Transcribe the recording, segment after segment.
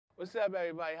What's up,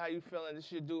 everybody? How you feeling? This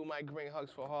is your dude, Mike Green, Hugs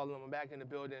for Harlem. I'm back in the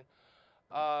building.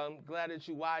 Glad that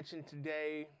you're watching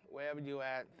today, wherever you're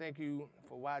at. Thank you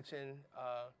for watching.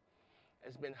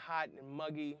 It's been hot and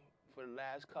muggy for the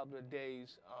last couple of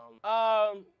days.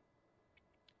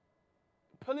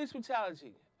 Police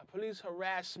brutality, police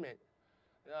harassment.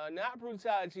 Not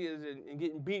brutality as in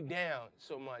getting beat down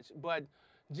so much, but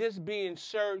just being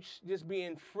searched, just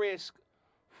being frisked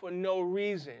for no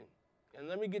reason. And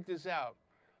let me get this out,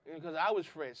 because I was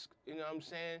frisked, you know what I'm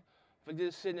saying, for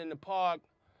just sitting in the park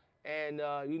and,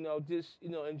 just,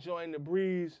 enjoying the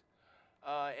breeze.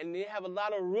 And they have a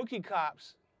lot of rookie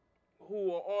cops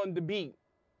who are on the beat.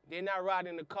 They're not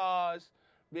riding the cars.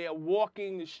 They're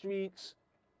walking the streets,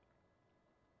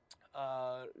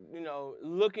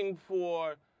 looking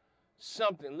for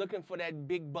something, looking for that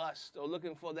big bust or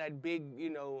looking for that big,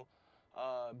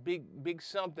 big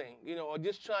something, or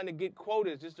just trying to get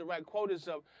quotas, just the right quotas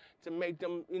up to make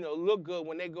them, look good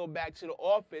when they go back to the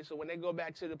office or when they go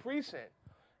back to the precinct.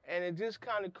 And it's just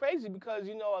kind of crazy because,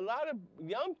 a lot of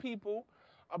young people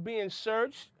are being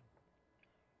searched,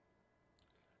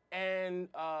 and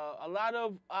a lot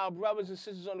of our brothers and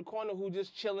sisters on the corner who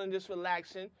just chilling, just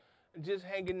relaxing, just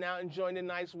hanging out, enjoying the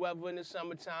nice weather in the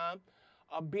summertime,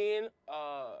 are being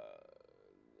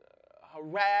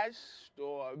harassed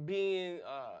or being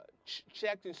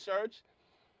checked and searched.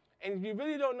 And you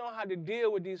really don't know how to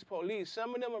deal with these police.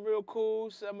 Some of them are real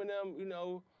cool. Some of them,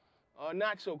 are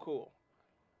not so cool.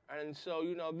 And so,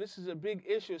 this is a big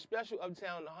issue, especially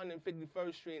uptown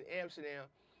 151st Street in Amsterdam,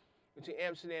 between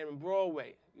Amsterdam and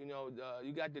Broadway.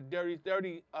 You got the Dirty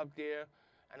 30 up there,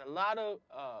 and a lot of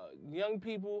young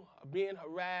people are being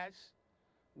harassed.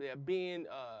 They're being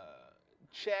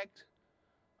checked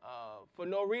for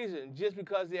no reason, just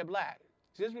because they're black.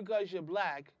 Just because you're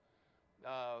black,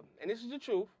 and this is the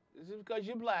truth, this is because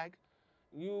you're black,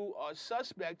 you are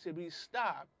suspect to be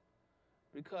stopped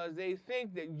because they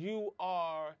think that you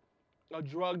are a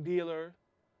drug dealer,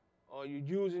 or you're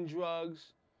using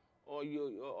drugs, or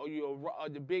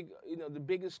the big, the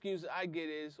big excuse I get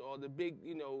is, or the big,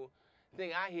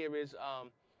 thing I hear is,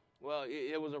 well,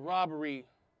 it was a robbery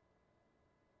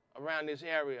around this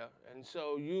area, and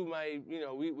so you might,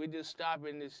 we're just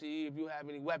stopping to see if you have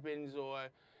any weapons, or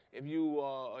if you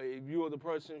are the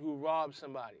person who robbed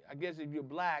somebody. I guess if you're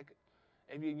black,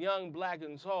 if you're young, black,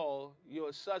 and tall, you're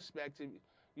a suspect.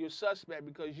 You're a suspect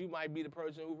because you might be the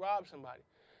person who robbed somebody.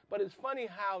 But it's funny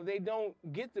how they don't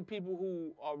get the people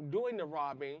who are doing the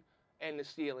robbing and the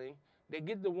stealing. They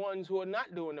get the ones who are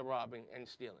not doing the robbing and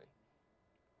stealing.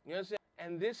 You understand?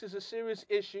 And this is a serious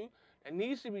issue and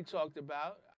needs to be talked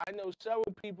about. I know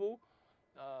several people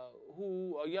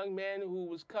a young man who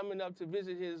was coming up to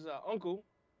visit his uncle,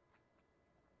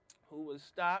 who was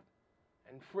stopped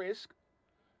and frisked,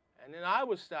 and then I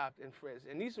was stopped and frisked.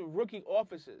 And these are rookie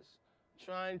officers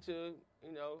trying to,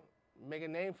 make a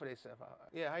name for themselves.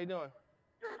 Yeah, how you doing?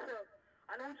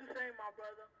 I know what you're saying, my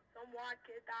brother. Some white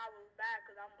kid thought I was bad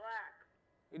because I'm black.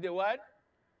 You did what?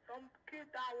 Some kid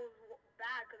thought I was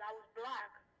bad because I was black.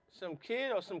 Some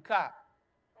kid or some cop?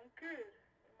 Some kid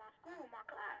in my school, my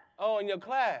class. Oh, in your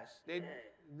class? They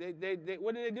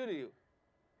What did they do to you?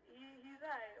 He's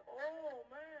like, oh,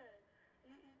 man.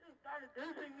 He just started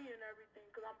dissing me and everything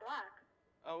because I'm black.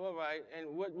 Oh, all right.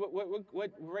 And what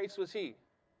race was he?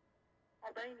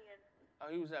 Albanian. Oh,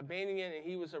 he was Albanian, and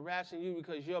he was harassing you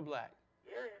because you're black.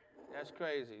 Yeah. That's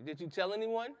crazy. Did you tell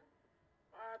anyone?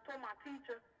 I told my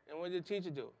teacher. And what did the teacher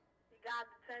do? He got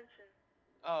detention.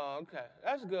 Oh, okay.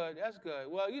 That's good. That's good.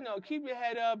 Well, keep your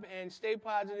head up and stay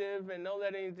positive, and don't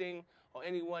let anything or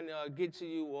anyone get to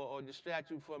you or distract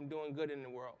you from doing good in the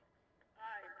world. All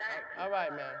right, thanks. All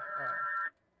right, man.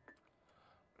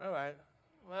 All right.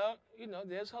 Well,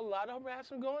 there's a lot of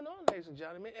harassment going on, ladies and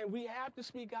gentlemen, and we have to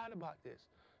speak out about this.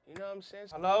 You know what I'm saying?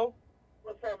 Hello?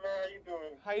 What's up, man? How you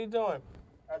doing? How you doing?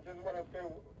 I just want to say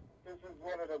this is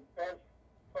one of the best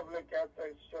public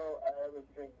access show I ever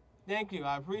seen. Thank you.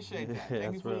 I appreciate that.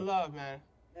 Thank you for the love, man.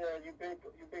 Yeah, you've been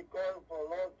going for a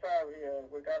long time here.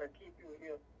 We got to keep you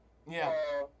here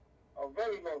for a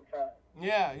very long time.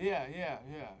 Yeah.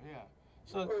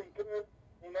 So, pretty good.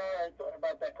 I thought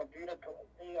about that computer,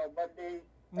 Monday.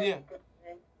 Yeah.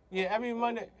 Yeah, every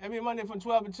Monday from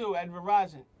 12 to 2 at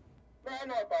Verizon. Man, I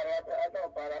know about it.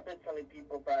 I've been telling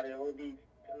people about it, all these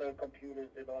little computers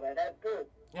and all that. That's good.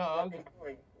 Oh, okay.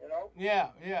 Doing, Yeah.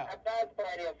 I've passed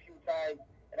by there a few times,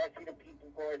 and I see the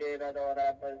people going there and all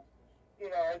that, but,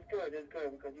 it's good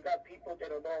because you got people that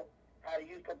don't know how to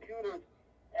use computers,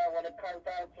 and when it comes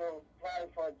down to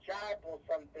applying for a job or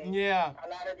something, a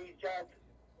lot of these jobs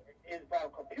is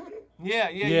about computers. Yeah.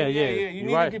 You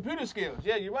need the computer skills.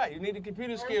 Yeah, you're right. You need the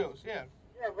computer skills. Yeah.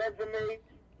 Yeah, Yeah, resumes.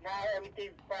 Now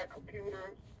everything's by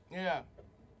computers. Yeah.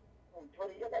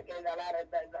 20 years ago, a lot of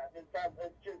that stuff.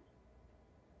 It's just,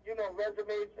 you know,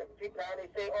 resumes. People, how they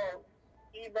say, oh,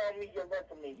 email me your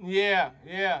resume. Yeah.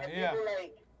 And people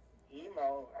like,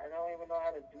 email, I don't even know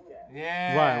how to do that.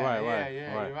 Yeah. Right.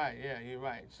 You're right. Yeah, you're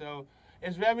right. So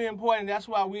it's very important. That's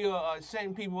why we are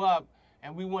setting people up,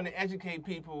 and we want to educate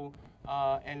people,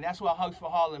 and that's why Hugs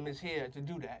for Harlem is here to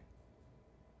do that.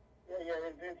 Yeah,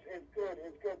 it's good.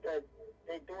 It's good that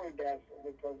they're doing that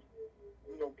because,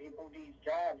 you know, people need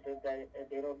jobs and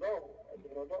they don't know.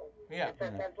 Yeah.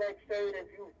 That's like saying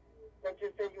let's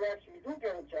just say you actually do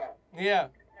get a job. Yeah.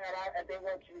 And they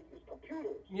want you to use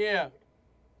computers. Yeah.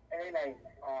 And they're like,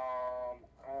 I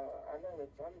never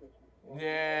done this before.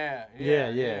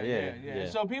 Yeah.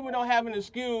 So people don't have an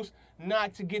excuse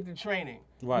not to get the training,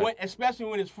 right? Especially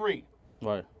when it's free.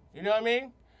 Right. You know what I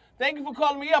mean? Thank you for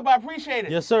calling me up. I appreciate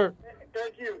it. Yes, sir.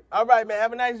 Thank you. All right, man.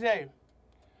 Have a nice day.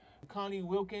 Connie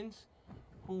Wilkins,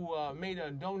 who made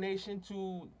a donation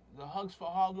to the Hugs for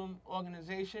Harlem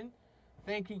organization.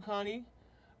 Thank you, Connie.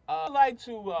 I'd like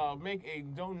to make a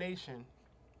donation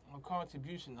or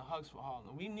contribution to Hugs for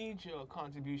Harlem. We need your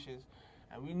contributions,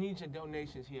 and we need your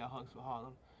donations here at Hugs for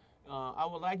Harlem. I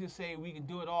would like to say we can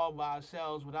do it all by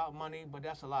ourselves without money, but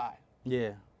that's a lie.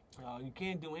 Yeah. You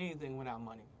can't do anything without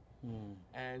money.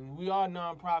 And we are a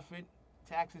nonprofit,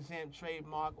 tax-exempt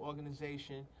trademark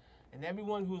organization. And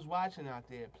everyone who's watching out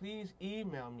there, please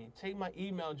email me. Take my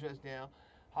email address down,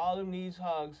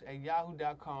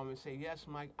 harlemneedshugs@yahoo.com, and say, yes,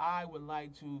 Mike, I would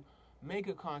like to make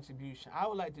a contribution. I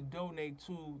would like to donate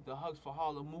to the Hugs for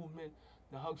Harlem movement,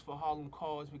 the Hugs for Harlem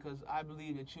cause, because I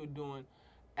believe that you're doing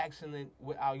excellent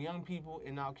with our young people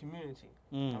in our community.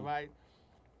 All right?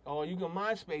 Or you can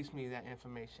MySpace me that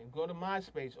information. Go to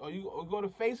MySpace, or go to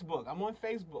Facebook. I'm on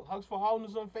Facebook. Hugs for Harlem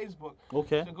is on Facebook.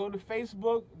 Okay. So go to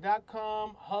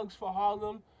facebook.com, Hugs for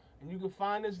Harlem, and you can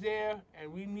find us there.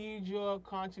 And we need your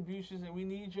contributions and we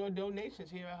need your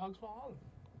donations here at Hugs for Harlem.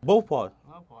 Both parts.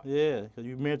 Both parts. Yeah, because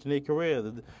you mentioned their career.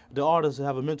 The artists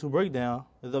have a mental breakdown.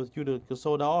 It's up to you to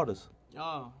console the artists.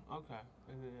 Oh, okay.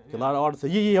 A lot of artists say,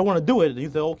 yeah, I want to do it. And you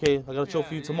say, okay, I got a show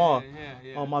for you tomorrow.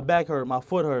 Oh, my back hurt, my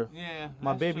foot hurt. Yeah.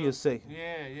 My baby is sick.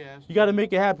 Yeah. You got to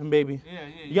make it happen, baby. Yeah.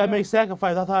 You got to make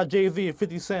sacrifices. That's how Jay-Z and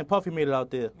 50 Cent, Puffy made it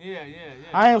out there. Yeah.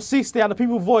 I am 60 out of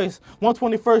People's Voice,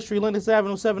 121st Street, Lennox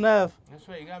Avenue, 7th Ave. That's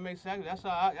right. You got to make sacrifices.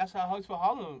 That's how Hugs for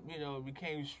Harlem,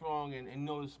 became strong and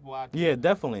noticeable out there. Yeah,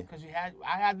 definitely. Because I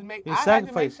had to make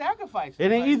sacrifices. It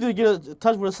ain't easy to get in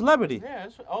touch with a celebrity. Yeah,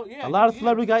 that's right. Oh, yeah. A lot of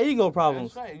celebrities got ego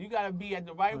problems. That's right. You got to be at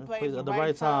the right place at the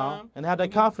right time and have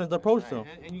that confidence to approach them.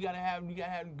 And you got to have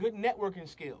good networking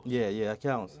skills. Yeah, that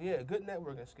counts. Yeah, good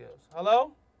networking skills.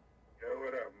 Hello? Yo,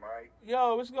 what up, Mike?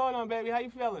 Yo, what's going on, baby? How you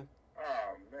feeling?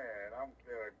 Oh, man, I'm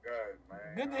feeling good,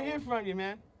 man. Good to hear from you,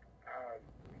 man.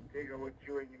 Thinking what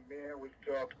you and your man was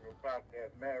talking about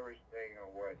that marriage thing or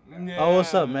what. Yeah. Oh,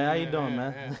 what's up, man? How you doing,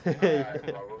 man? All right,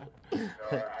 brother.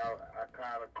 I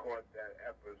kind of caught that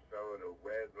episode of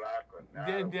Wedlock or not.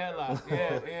 Deadlock.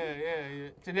 Yeah.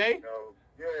 Today?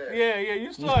 Yeah. Yeah,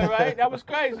 you saw it, right? That was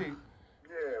crazy.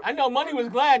 Yeah. I know Money was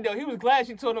glad, though. He was glad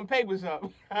she tore them papers up.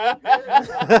 Yeah, you know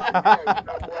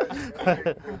what?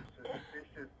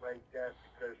 Suspicious like that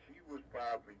because she was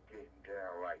probably getting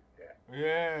down like that.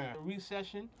 Yeah.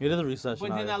 Recession. It is a recession.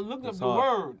 But then I looked up the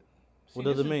hard. word. What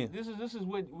does it mean? This is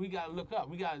what we got to look up.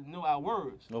 We got to know our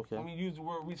words when we use the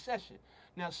word recession.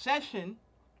 Now, a session,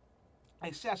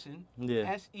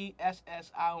 yeah.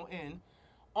 SESSION,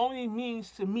 only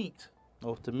means to meet.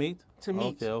 Oh, to meet? To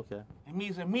meet. Okay. It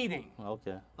means a meeting.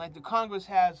 Okay. Like the Congress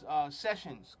has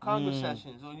sessions,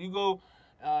 sessions, or you go,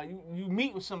 you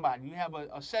meet with somebody. You have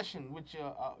a session with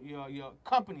your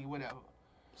company, whatever.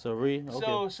 So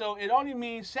okay. So it only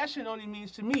means session only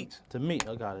means to meet. To meet,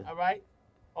 I got it. All right,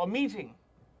 or meeting.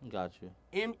 Got you.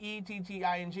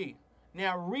 METTING.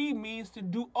 Now means to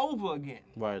do over again.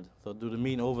 Right. So do the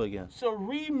meeting over again. So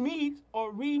re-meet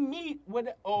or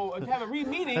have a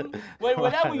re-meeting with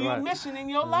whatever you're missing in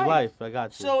your life. I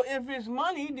got you. So if it's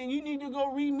money, then you need to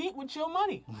go re-meet with your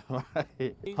money.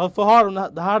 Right. Hugs for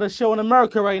Harlem, the hottest show in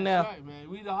America right now. That's right, man.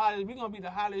 We're gonna be the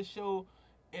hottest show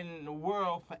in the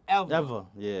world forever. Ever,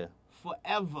 yeah.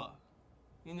 Forever.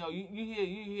 You know, you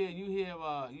hear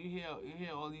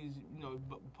all these,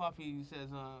 Puffy says,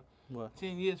 what?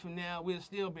 10 years from now, we'll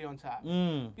still be on top.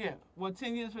 Yeah. Well,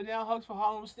 10 years from now, Hugs for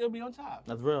Harlem will still be on top.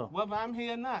 That's real. Whether I'm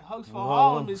here or not, Hugs for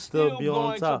Harlem is still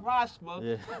going to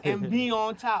prosper and be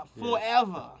on top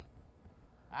forever.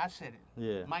 I said it.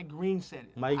 Yeah. Mike Green said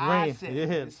it. Mike Green, I said it.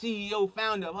 yeah. The CEO,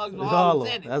 founder of Hugs for Harlem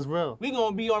said it. That's real. We're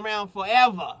going to be around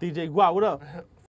forever. DJ Guap, what up?